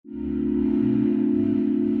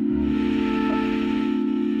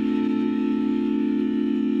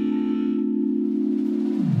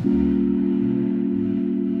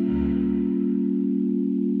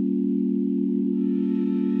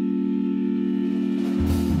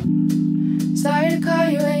Sorry to call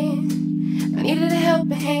you in, I needed a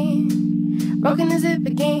helping hand. Broken the zip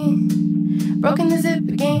again, broken the zip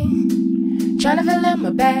again. Trying to fill up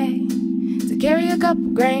my bag to carry a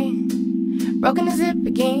couple grand. Broken the zip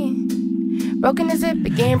again, broken the zip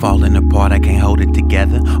again. Falling apart, I can't hold it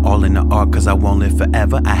together. All in the art, cause I won't live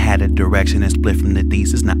forever. I had a direction and split from the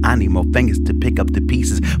thesis. Now I need more fingers to pick up the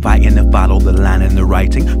pieces. Fighting to follow the line in the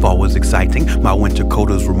writing. Fall was exciting. My winter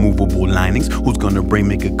coat is removable linings. Who's gonna bring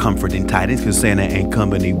me good comfort and tidings? Cause Santa ain't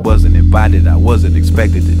company, wasn't invited. I wasn't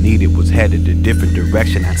expected to need it. Was headed a different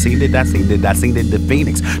direction. I seen it, the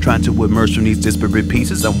phoenix. Trying to emerge from these disparate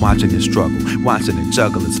pieces. I'm watching it struggle, watching it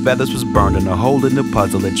juggle. Its feathers was burned and a hole in the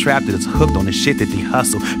puzzle. It trapped it, it's hooked on the shit that they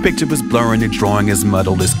hustle. Picture is blurring, the drawing is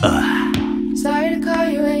muddled. It's Sorry to call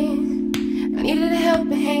you in, I needed a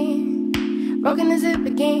helping hand. Broken the zip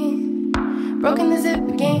again, broken the zip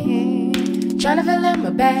again. Trying to fill up my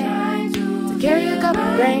bag to carry a couple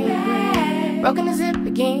grand. Broken the zip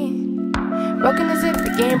again, broken the zip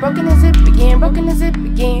again, broken the zip again, broken the zip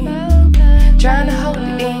again. Trying to hold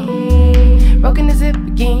it in, broken the zip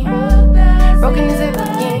again, broken the zip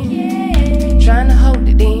again. Trying to hold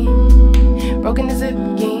it in, broken the zip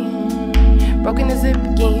again, broken the zip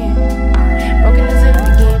again, broken the zip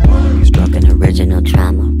again. Part of me struck an original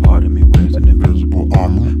trauma. Part of me wears an invisible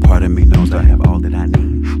armor. Part of me knows I have all that I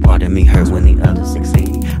need. Part of me hurt when the others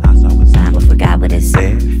succeed. I saw it I but forgot what it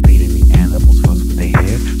said. Feeding me animals fuss with their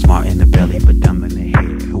hair. Smart in the belly but dumb in the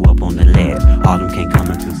head. Who up on the lead? Autumn can't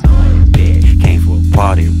come until somebody's dead. Came for a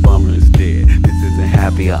party, a bummer instead. This isn't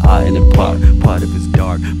happy or art in the park. Part of it's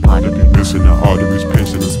dark, part of it missing the arteries,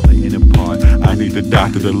 pinching and splitting apart. I need the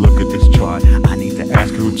doctor to look at this chart. I need to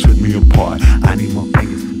ask who took me apart. I need more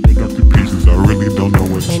fingers to pick up the pieces. I really don't know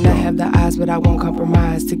where to start. May not have the eyes, but I won't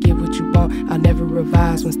compromise. To get what you want, I'll never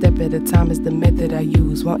revise. One step at a time is the method I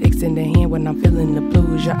use. Won't extend the hand when I'm feeling the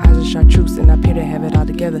blues. Your eyes are chartreuse and I appear to have it all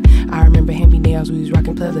together. I remember hand-me-nails, we was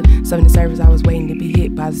rocking pleather. Serving the service, I was waiting to be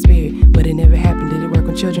hit by the spirit, but it never happened. Did it work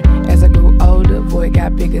on children? As I grew older, void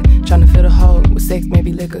got bigger. Trying to fill the hole with sex,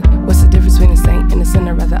 maybe liquor. What's the difference between a saint and a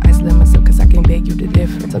sinner? Rather isolate myself, cause I can't beg you to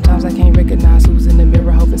differ. Sometimes I can't recognize who's in the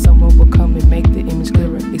mirror, hoping someone will come and make the image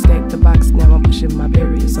clearer. Escape the box, now I'm pushing my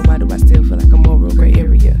barrier. So why do I still feel like a moral gray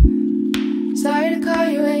area? Sorry to call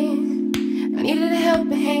you in, I needed a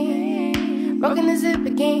helping hand. Broken the zip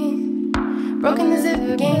again, broken the zip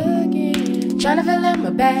again. Trying to fill up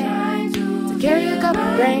my bag to carry a couple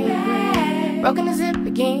grand. Broken the zip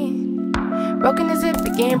again, broken the zip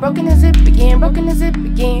again, broken the zip again, broken the zip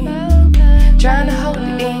again. Trying to hold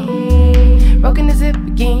it in, broken the zip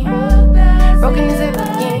again, broken the zip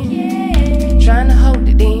again. Trying to hold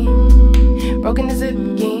it in, broken the zip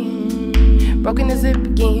again, broken the zip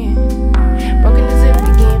again.